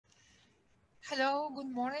Hello, good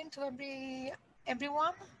morning to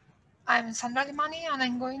everyone. I'm Sandra Alemany and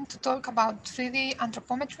I'm going to talk about 3D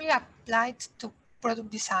anthropometry applied to product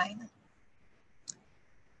design.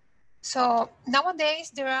 So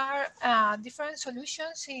nowadays there are different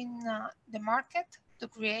solutions in the market to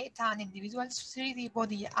create an individual 3D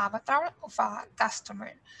body avatar of a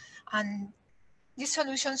customer. And these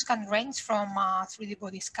solutions can range from a 3D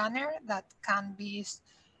body scanner that can be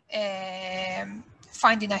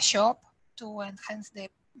found in a shop to enhance the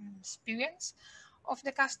experience of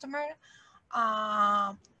the customer.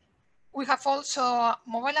 We have also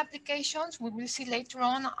mobile applications. We will see later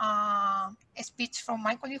on a speech from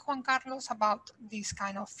my colleague Juan Carlos about these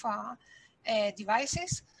kind of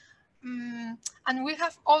devices. And we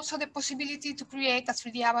have also the possibility to create a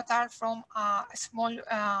 3D avatar from a small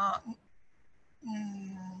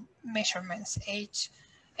measurements, age,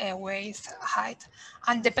 weight, height.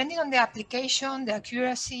 And depending on the application, the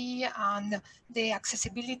accuracy, and the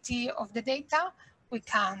accessibility of the data, we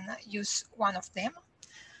can use one of them.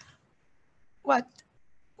 What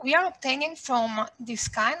we are obtaining from this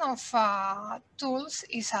kind of tools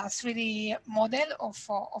is a 3D model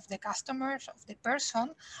of the customers, of the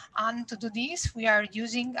person. And to do this, we are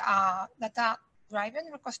using a data-driven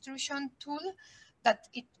reconstruction tool that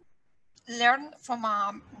it learned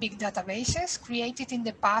from big databases created in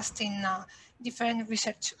the past in different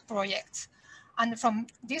research projects. And from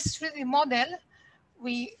this 3D model,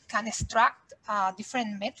 we can extract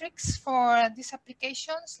different metrics for these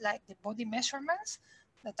applications, like the body measurements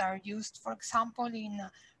that are used, for example, in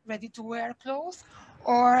ready-to-wear clothes,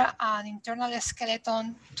 or an internal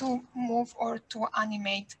skeleton to move or to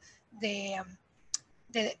animate the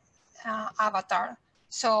avatar.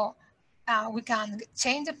 So we can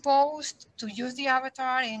change the pose to use the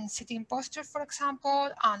avatar in sitting posture, for example,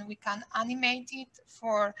 and we can animate it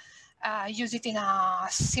for use it in a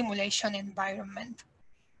simulation environment.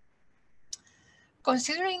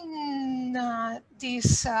 Considering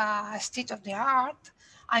this state of the art,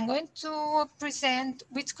 I'm going to present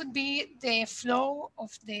which could be the flow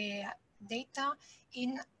of the data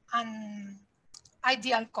in an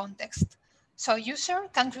ideal context. So user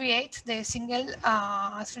can create the single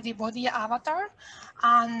 3D body avatar,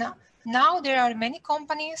 and now there are many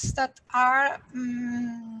companies that are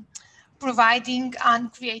providing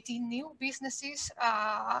and creating new businesses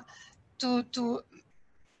to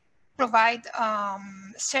provide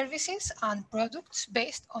services and products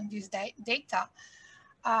based on this data.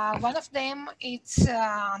 One of them is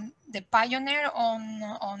the pioneer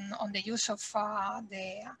on the use of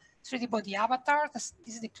the 3D body avatar. This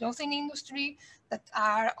is the clothing industry that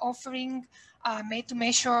are offering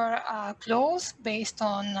made-to-measure clothes based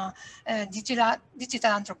on digital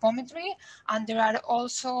anthropometry. And there are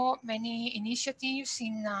also many initiatives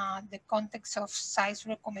in the context of size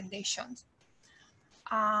recommendations.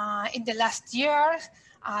 In the last year,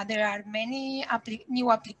 there are many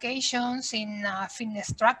new applications in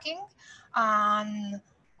fitness tracking, and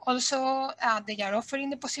also they are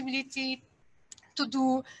offering the possibility to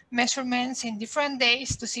do measurements in different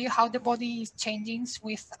days to see how the body is changing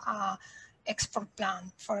with export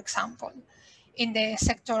plan, for example. In the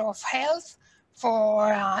sector of health,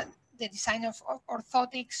 for the design of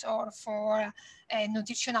orthotics or for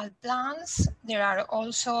nutritional plans, they are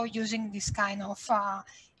also using this kind of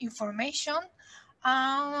information.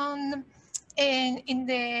 And in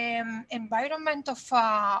the environment of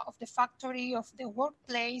the factory, of the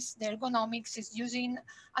workplace, the ergonomics is using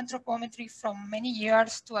anthropometry from many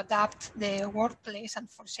years to adapt the workplace and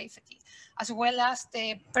for safety, as well as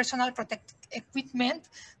the personal protective equipment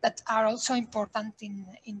that are also important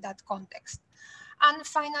in that context. And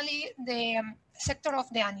finally, the sector of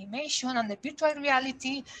the animation and the virtual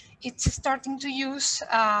reality, it's starting to use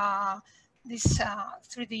these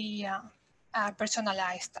 3D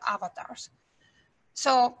personalized avatars.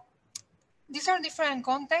 So these are different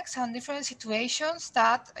contexts and different situations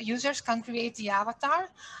that users can create the avatar,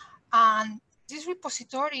 and this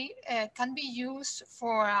repository can be used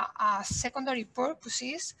for secondary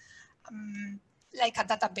purposes, like a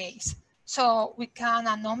database. So we can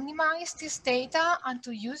anonymize this data and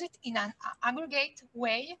to use it in an aggregate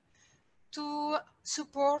way to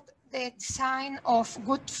support the design of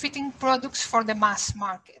good fitting products for the mass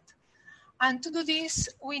market. And to do this,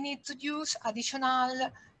 we need to use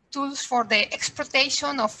additional tools for the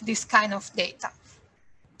exploitation of this kind of data.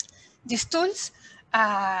 These tools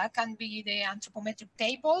can be the anthropometric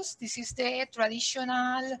tables. This is the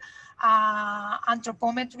traditional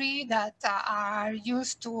anthropometry that are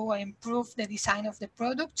used to improve the design of the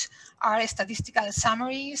products, are statistical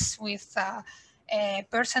summaries with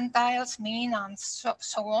percentiles, mean, and so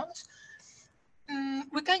on.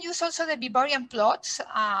 We can use also the bivariant plots.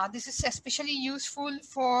 This is especially useful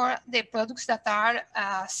for the products that are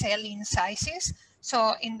cell-in sizes.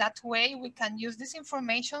 So in that way, we can use this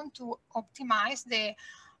information to optimize the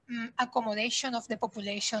accommodation of the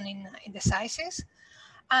population in the sizes.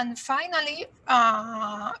 And finally,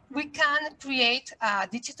 we can create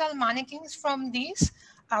digital mannequins from this,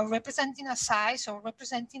 representing a size or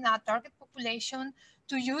representing a target population,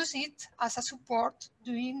 to use it as a support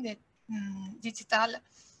during the digital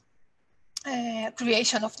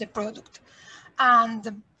creation of the product.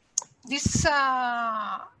 And this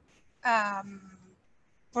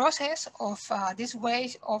process of this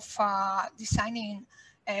way of designing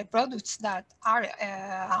products that are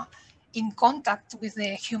in contact with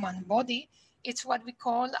the human body, it's what we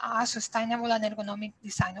call a sustainable and ergonomic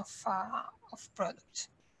design of products.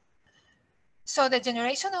 So the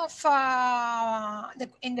generation of,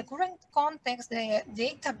 in the current context, the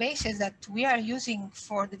databases that we are using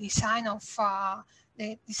for the design of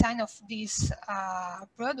these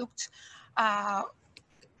products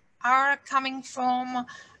are coming from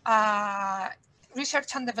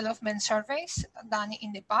research and development surveys done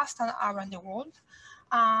in the past and around the world.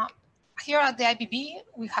 Here at the IBB,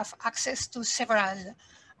 we have access to several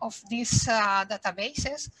of these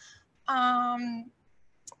databases.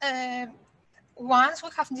 Once we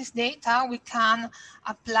have this data, we can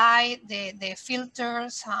apply the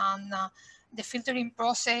filters and the filtering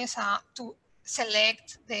process to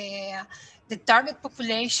select the target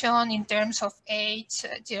population in terms of age,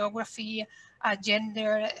 geography,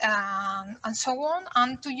 gender, and so on,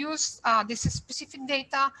 and to use this specific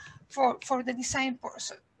data for the design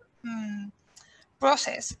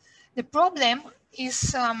process. The problem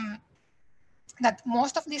is that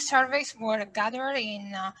most of these surveys were gathered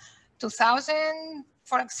in 2000,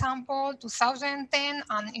 for example, 2010,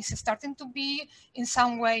 and is starting to be in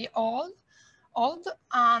some way old.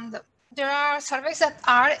 And there are surveys that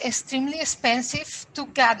are extremely expensive to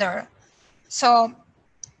gather. So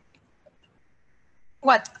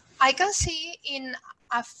what I can see in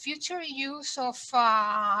a future use of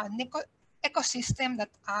an ecosystem that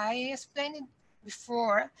I explained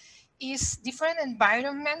before is different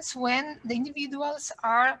environments when the individuals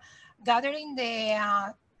are gathering the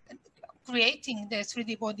creating the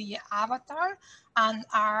 3D body avatar and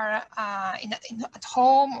are at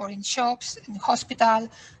home or in shops, in hospital,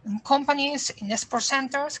 in companies, in sport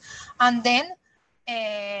centers, and then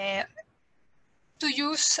to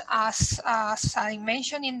use, as I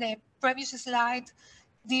mentioned in the previous slide,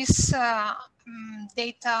 this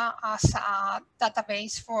data as a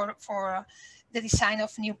database for the design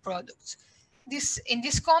of new products. In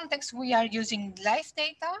this context, we are using live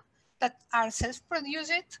data that are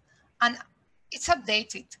self-produced and it's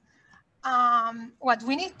updated. What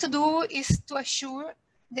we need to do is to assure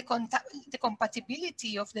the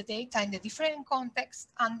compatibility of the data in the different contexts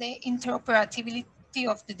and the interoperability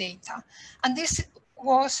of the data. And this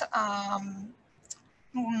was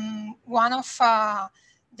one of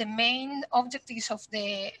the main objectives of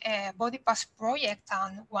the BodyPass project,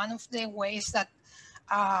 and one of the ways that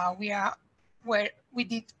we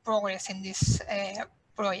did progress in this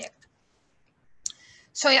project.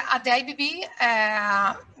 So at the IBB,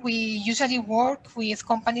 we usually work with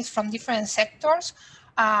companies from different sectors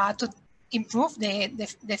to improve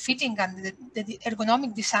the fitting and the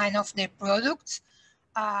ergonomic design of the products.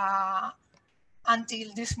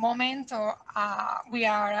 Until this moment, we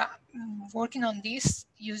are working on this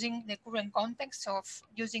using the current context of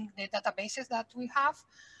using the databases that we have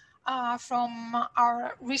from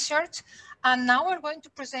our research. And now we're going to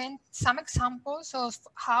present some examples of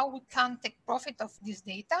how we can take profit of this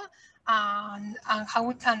data and how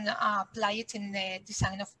we can apply it in the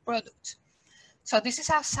design of products. So this is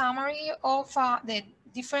a summary of the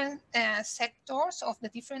different sectors of the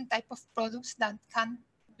different type of products that can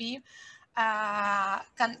be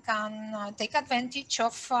can take advantage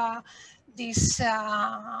of this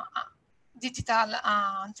digital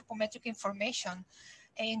anthropometric information.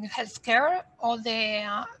 In healthcare, all the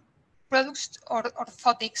products or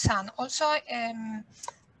orthotics, and also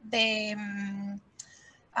the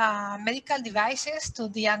medical devices to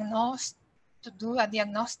diagnose, to do a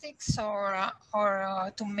diagnostics or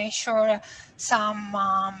to measure some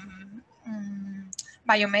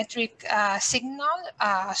biometric signal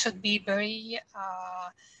should be very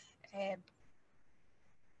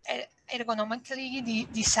ergonomically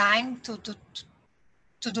designed to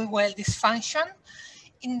do well this function.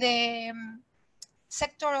 In the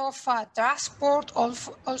sector of transport,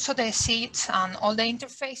 also the seats and all the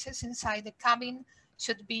interfaces inside the cabin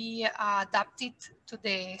should be adapted to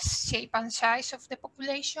the shape and size of the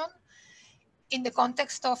population. in the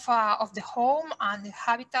context of the home and the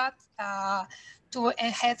habitat to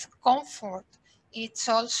enhance comfort. It's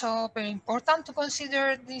also very important to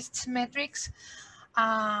consider these metrics.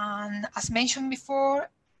 And as mentioned before,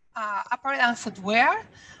 apparel and footwear,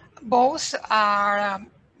 both are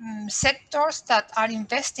sectors that are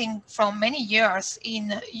investing from many years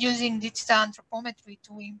in using digital anthropometry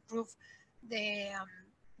to improve the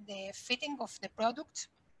fitting of the product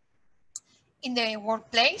in the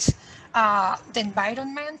workplace. The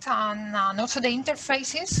environment and also the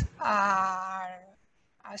interfaces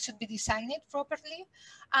should be designed properly.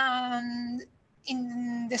 And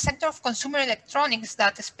in the sector of consumer electronics,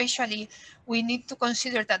 that especially we need to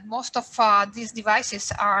consider that most of these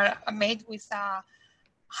devices are made with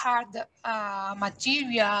hard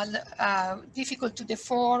material, difficult to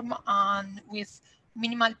deform, and with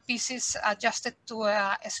minimal pieces adjusted to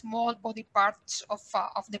small body parts of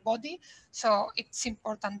the body. So it's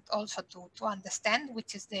important also to understand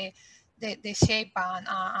which is the shape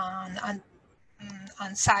and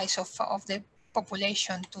size of the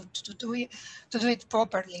population to do it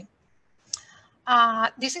properly.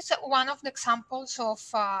 This is one of the examples of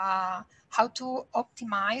how to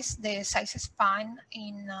optimize the size span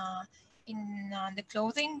in the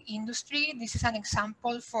clothing industry. This is an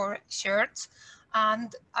example for shirts,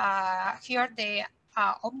 and here the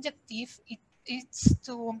objective is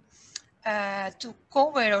to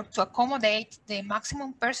cover or to accommodate the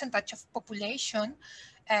maximum percentage of population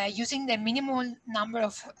using the minimum number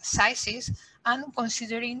of sizes and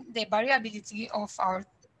considering the variability of our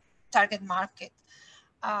target market.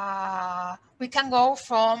 We can go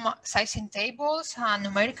from sizing tables and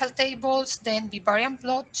numerical tables, then bivariant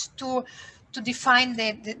plots to define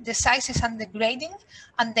the sizes and the grading,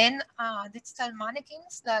 and then digital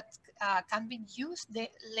mannequins that can be used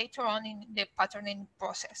later on in the patterning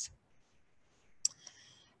process.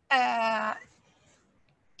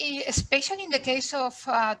 Especially in the case of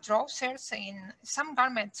trousers in some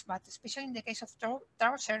garments, but especially in the case of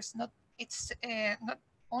trousers, it's not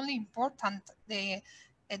only important the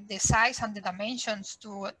size and the dimensions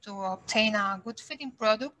to obtain a good fitting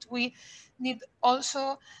product. We need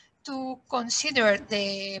also to consider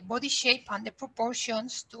the body shape and the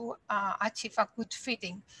proportions to achieve a good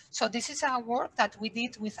fitting. So this is a work that we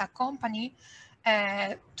did with a company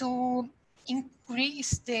to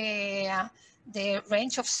increase the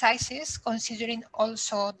range of sizes, considering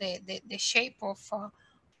also the shape of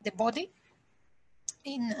the body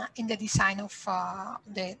in the design of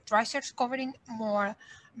the trousers, covering more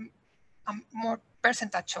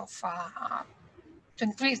percentage of to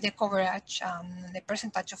increase the coverage and the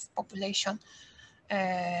percentage of population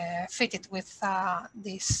fitted with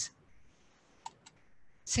this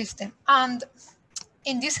system. And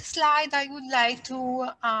in this slide, I would like to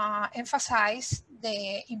emphasize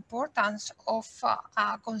the importance of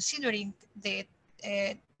considering the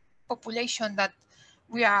population that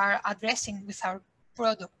we are addressing with our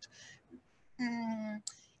product.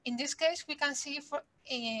 In this case, we can see for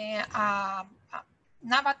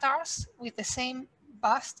avatars with the same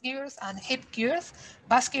bust girth and hip girth,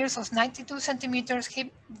 bust girth of 92 centimeters,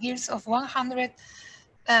 hip girth of 100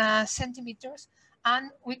 centimeters.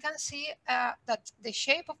 And we can see that the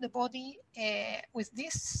shape of the body with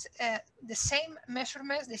this, the same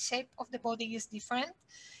measurements, the shape of the body is different.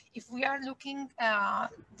 If we are looking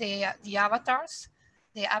the avatars,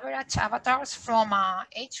 the average avatars from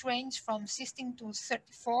age range from 16 to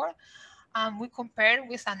 34, and we compare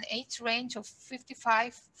with an age range of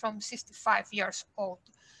 55 from 65 years old.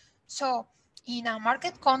 So in a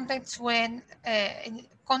market context, when in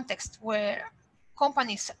context where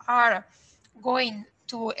companies are going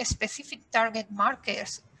to a specific target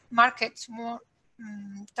markets, more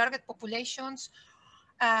target populations,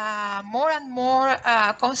 more and more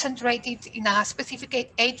concentrated in a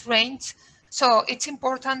specific age range. So it's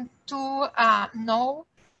important to know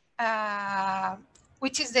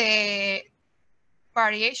which is the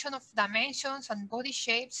variation of dimensions and body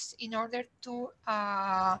shapes in order to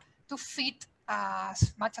fit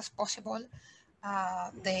as much as possible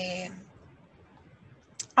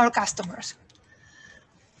our customers.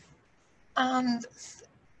 And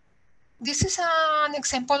this is an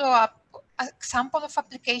example of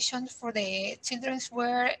application for the children's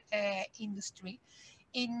wear industry.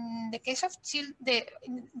 In the case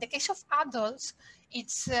of adults,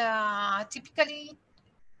 it's typically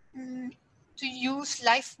to use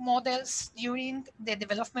live models during the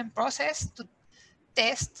development process to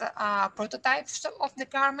test prototypes of the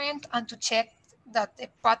garment and to check that the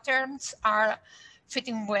patterns are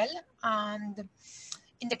fitting well. And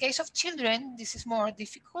in the case of children, this is more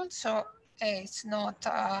difficult. So it's not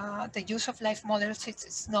the use of live models.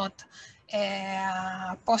 It's not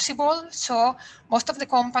possible. So most of the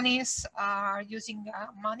companies are using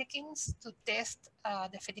mannequins to test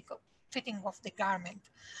the fitting of the garment.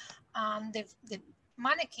 And the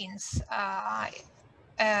mannequins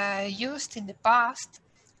used in the past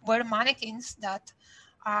were mannequins that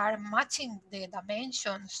are matching the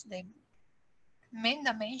dimensions, the main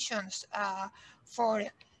dimensions for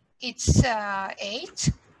its age.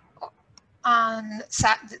 And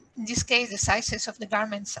in this case, the sizes of the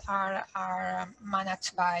garments are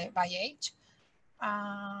managed by age,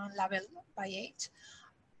 labeled by age.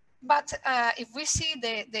 But if we see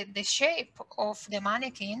the shape of the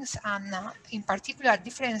mannequins, and in particular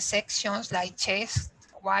different sections like chest,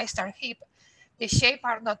 waist, or hip, the shape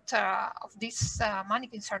are not of these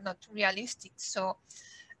mannequins are not realistic. So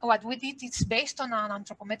what we did is, based on an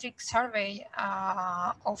anthropometric survey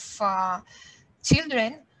of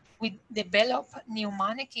children, we develop new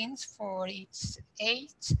mannequins for its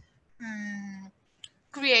age,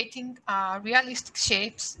 creating realistic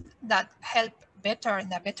shapes that help better,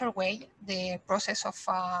 in a better way, the process of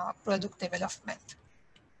product development.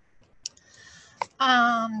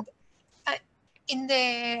 In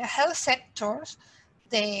the health sectors,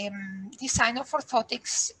 the design of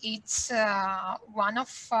orthotics is one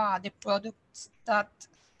of the products that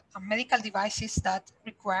medical devices that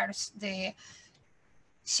requires the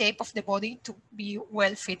shape of the body to be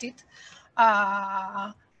well fitted.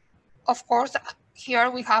 Of course, here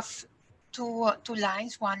we have two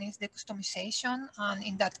lines. One is the customization, and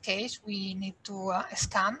in that case, we need to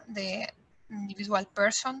scan the individual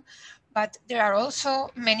person. But there are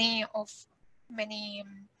also many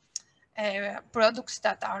products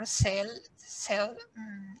that are sell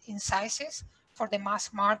in sizes for the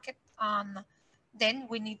mass market, and then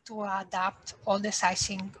we need to adapt all the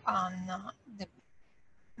sizing and the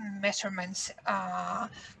measurements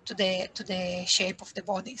to the shape of the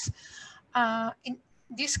bodies. In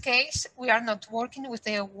this case, we are not working with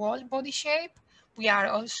the whole body shape. We are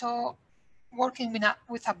also working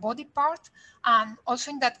with a body part, and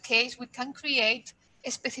also in that case, we can create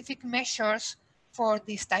specific measures for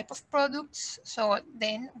this type of products. So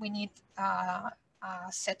then we need a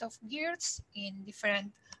set of gears in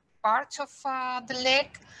different parts of the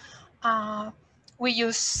leg. We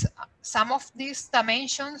use some of these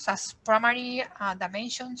dimensions as primary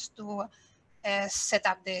dimensions to set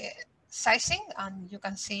up the sizing, and you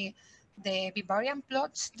can see the bivariant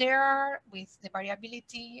plots there with the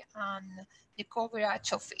variability and the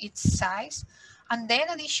coverage of each size. And then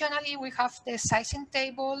additionally, we have the sizing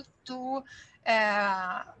table to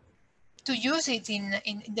use it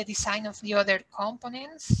in the design of the other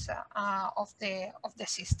components of the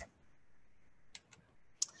system.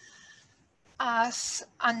 As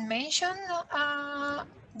Anne mentioned,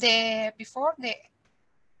 before the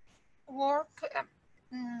work,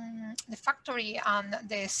 the factory and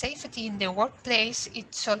the safety in the workplace,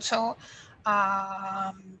 it's also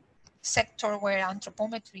a sector where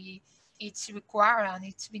anthropometry is required and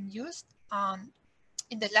it's been used.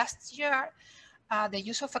 In the last year, the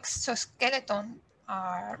use of exoskeleton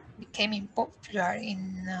became popular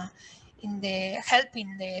in the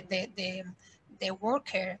helping the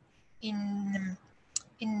worker in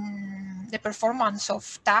the performance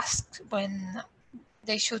of tasks when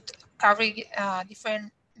they should carry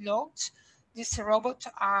different loads. These robots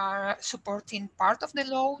are supporting part of the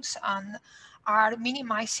loads and are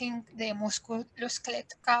minimizing the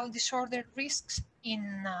musculoskeletal disorder risks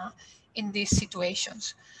in these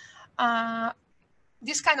situations.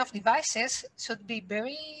 These kind of devices should be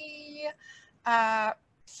very well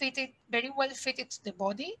fitted to the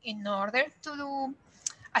body in order to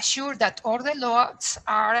assure that all the loads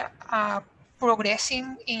are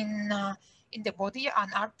progressing in the body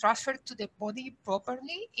and are transferred to the body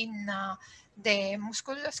properly in the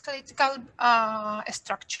musculoskeletal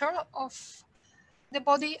structure of the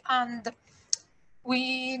body. And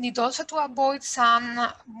we need also to avoid some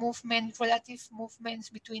relative movements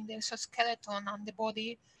between the exoskeleton and the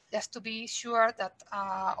body, just to be sure that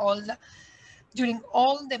during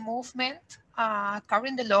all the movement,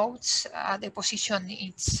 carrying the loads, the position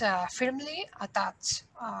is firmly attached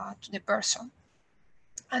to the person.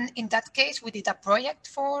 And in that case, we did a project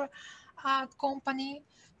for a company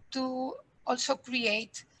to also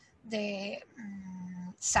create the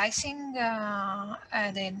sizing,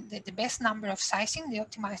 the best number of sizing, the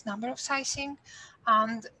optimized number of sizing,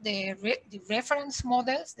 and the reference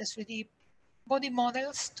models, the 3D body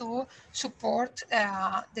models to support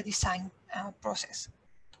the design process.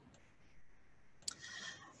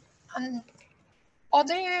 And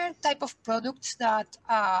other type of products that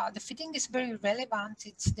the fitting is very relevant,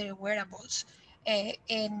 it's the wearables.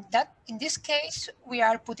 In this case, we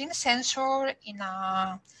are putting a sensor in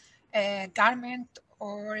a garment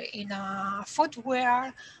or in a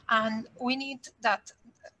footwear, and we need that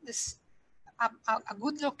a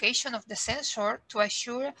good location of the sensor to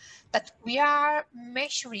assure that we are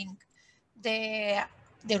measuring the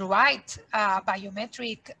right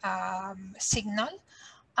biometric signal,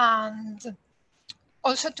 and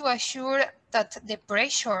also to assure that the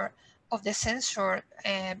pressure of the sensor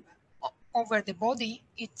over the body,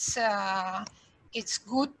 it's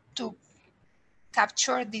good to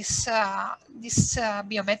capture this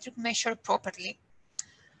biometric measure properly.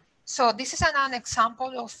 So this is an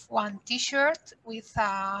example of one T-shirt with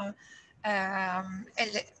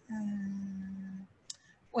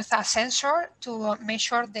with a sensor to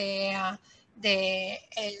measure the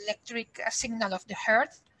electric signal of the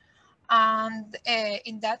heart. And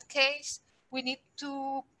in that case, we need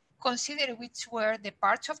to consider which were the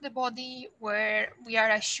parts of the body where we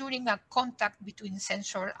are assuring a contact between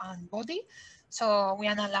sensor and body. So we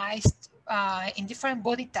analyzed in different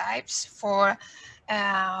body types for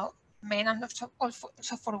men and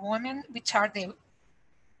also for women, which are the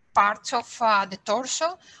parts of the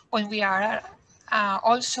torso when we are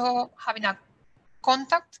also having a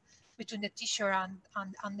contact between the t-shirt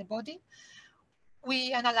and the body.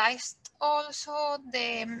 We analyzed also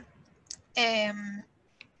the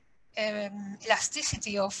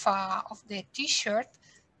elasticity of the t-shirt,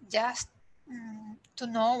 just to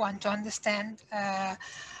know and to understand the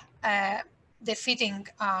fitting,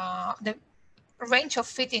 the range of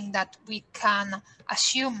fitting that we can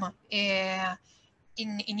assume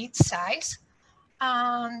in each size.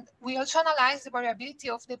 And we also analyze the variability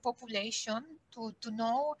of the population to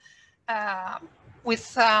know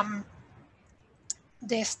with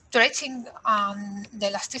the stretching and the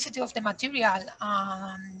elasticity of the material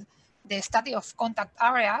and the study of contact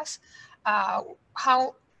areas,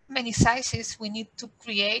 how many sizes we need to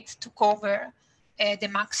create to cover the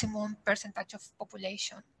maximum percentage of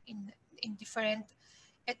population in different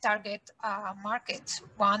target markets.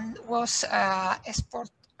 One was export,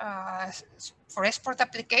 for export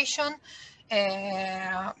application,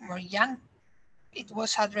 more young. It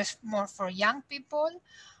was addressed more for young people.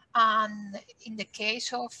 And in the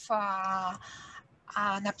case of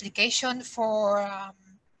an application for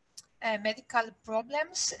medical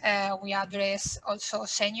problems, we address also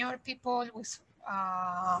senior people with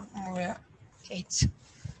more age.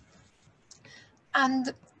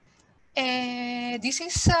 And this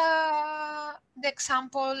is the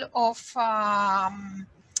example of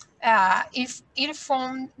if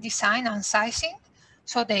earphone design and sizing.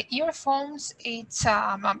 So the earphones, it's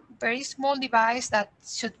a very small device that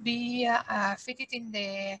should be fitted in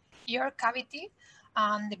the ear cavity,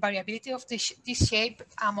 and the variability of this shape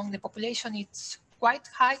among the population is quite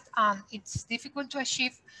high, and it's difficult to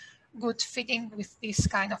achieve good fitting with this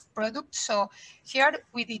kind of product. So here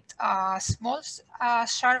we did a small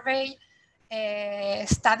survey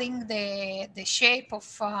studying the shape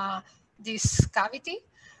of this cavity.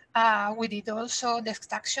 We did also the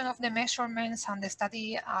extraction of the measurements and the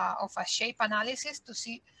study of a shape analysis to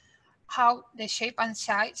see how the shape and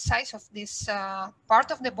size of this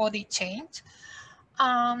part of the body changed.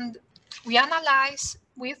 And we analyze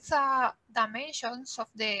with dimensions of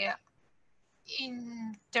the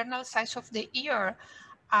internal size of the ear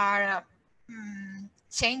are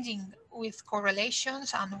changing with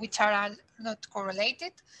correlations and which are not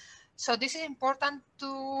correlated. So this is important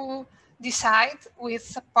to decide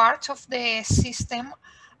with parts of the system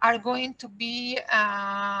are going to be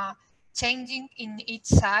changing in each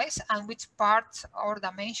size, and which parts or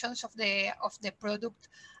dimensions of the product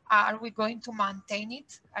are we going to maintain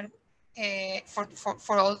it for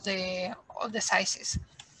all the sizes.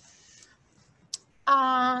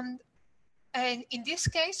 And in this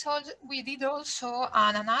case, we did also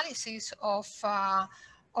an analysis of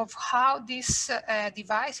how this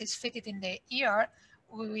device is fitted in the ear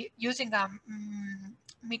using a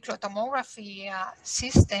microtomography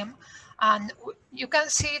system. And you can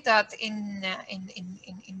see that in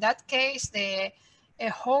that case, the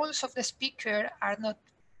holes of the speaker are not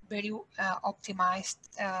very optimized,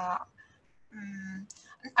 are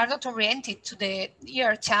not oriented to the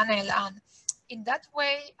ear channel. And in that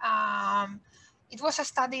way, it was a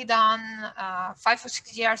study done 5 or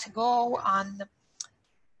 6 years ago, and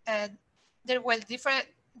there were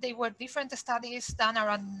different studies done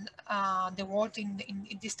around the world in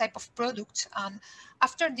this type of products. And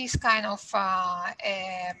after this kind of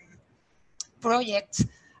projects,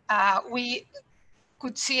 we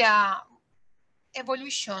could see a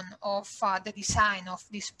evolution of the design of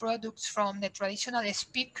these products from the traditional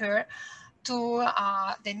speaker to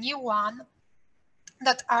the new one,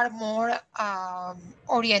 that are more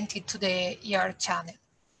oriented to the ER channel.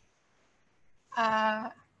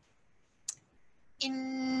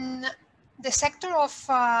 In the sector of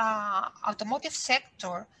automotive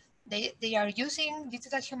sector, they are using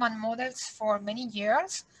digital human models for many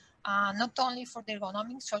years, not only for the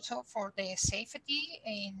ergonomics, also for the safety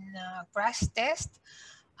in crash test.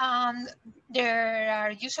 And they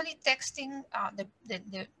are usually testing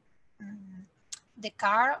the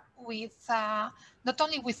car with not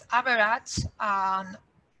only with average,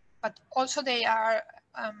 but also they are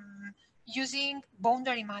using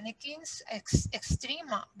boundary mannequins, extreme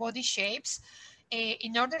body shapes,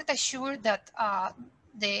 in order to assure that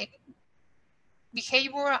the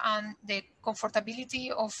behavior and the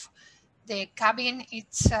comfortability of the cabin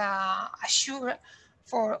is assured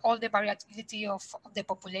for all the variability of the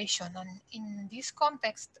population. And in this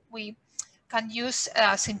context, we can use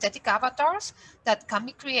synthetic avatars that can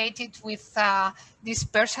be created with these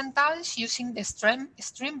percentiles using the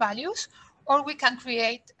stream values, or we can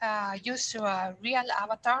create use real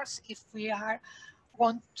avatars if we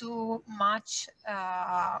want to match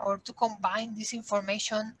or to combine this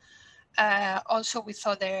information also with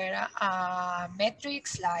other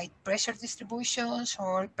metrics like pressure distributions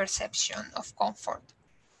or perception of comfort.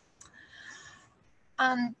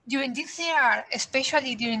 And during this year,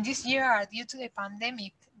 especially during this year, due to the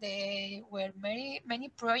pandemic, there were many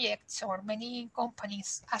projects or many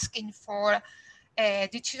companies asking for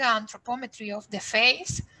digital anthropometry of the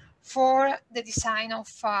face for the design of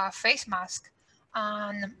face mask.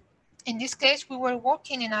 And in this case, we were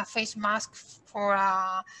working in a face mask for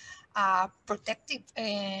protective,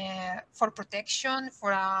 for protection,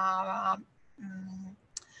 for a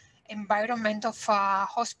environment of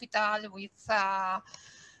hospital with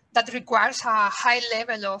that requires a high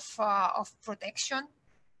level of protection.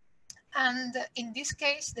 And in this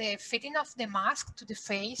case, the fitting of the mask to the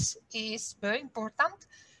face is very important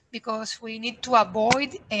because we need to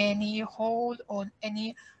avoid any hole or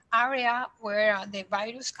any area where the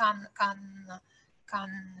virus can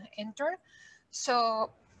enter. So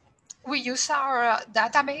we use our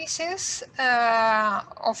databases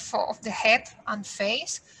of the head and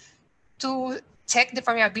face to check the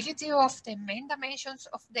variability of the main dimensions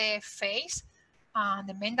of the face and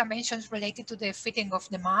the main dimensions related to the fitting of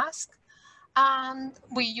the mask. And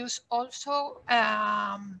we use also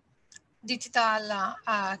digital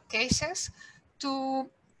cases to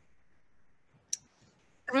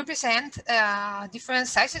represent different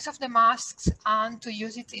sizes of the masks and to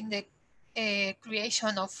use it in the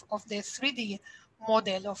creation of the 3D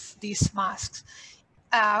model of these masks.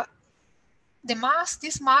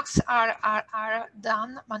 These masks are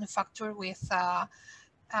done, manufactured with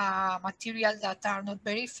material that are not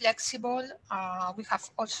very flexible. We have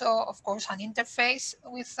also, of course, an interface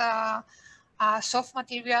with soft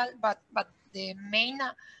material, but the main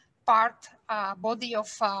part, body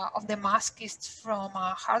of the mask is from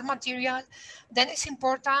hard material. Then it's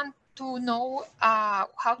important to know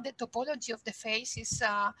how the topology of the face is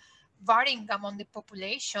varying among the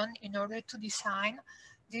population in order to design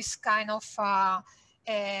this kind of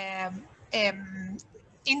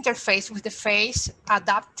interface with the face,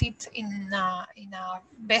 adapted in a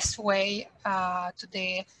best way to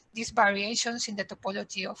these variations in the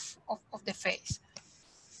topology of the face.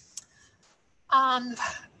 And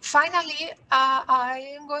finally,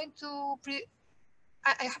 I am going to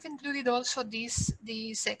I have included also this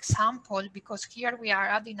example because here we are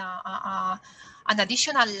adding an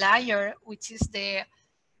additional layer, which is the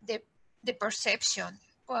perception.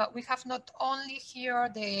 Well, we have not only here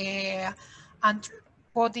the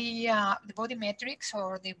body metrics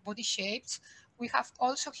or the body shapes. We have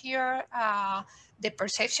also here the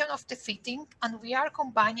perception of the fitting, and we are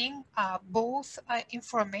combining both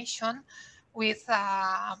information with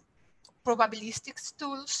probabilistic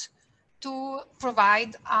tools to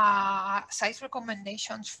provide size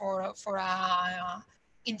recommendations for a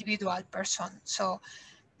individual person. So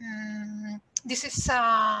this is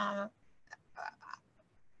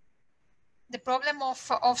the problem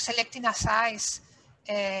of selecting a size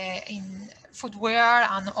in footwear,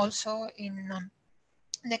 and also in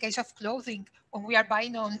the case of clothing when we are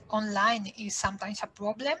buying online is sometimes a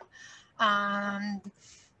problem.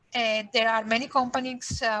 And there are many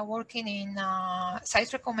companies working in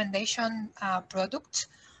size recommendation products.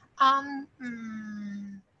 And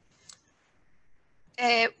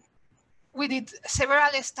we did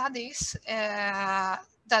several studies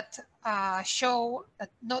that show that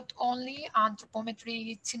not only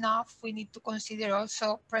anthropometry is enough, we need to consider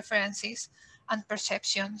also preferences and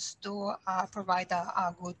perceptions to provide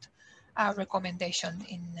a good recommendation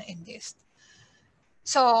in this.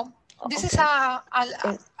 So This okay. is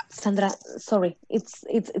a Sandra, sorry,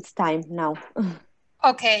 it's time now.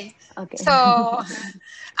 okay. Okay. So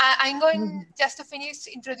I'm going just to finish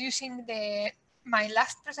introducing my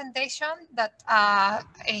last presentation. That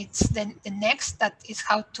it's the next, that is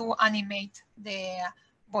how to animate the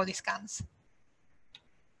body scans.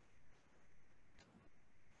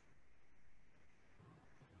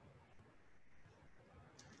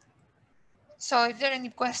 So, is there any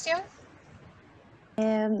question?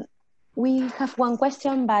 We have one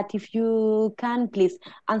question, but if you can, please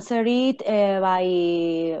answer it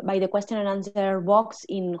by the question and answer box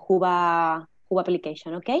in Huba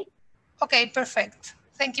application, okay? Okay, perfect.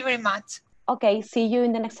 Thank you very much. Okay, see you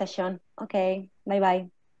in the next session. Okay, bye-bye.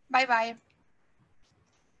 Bye-bye.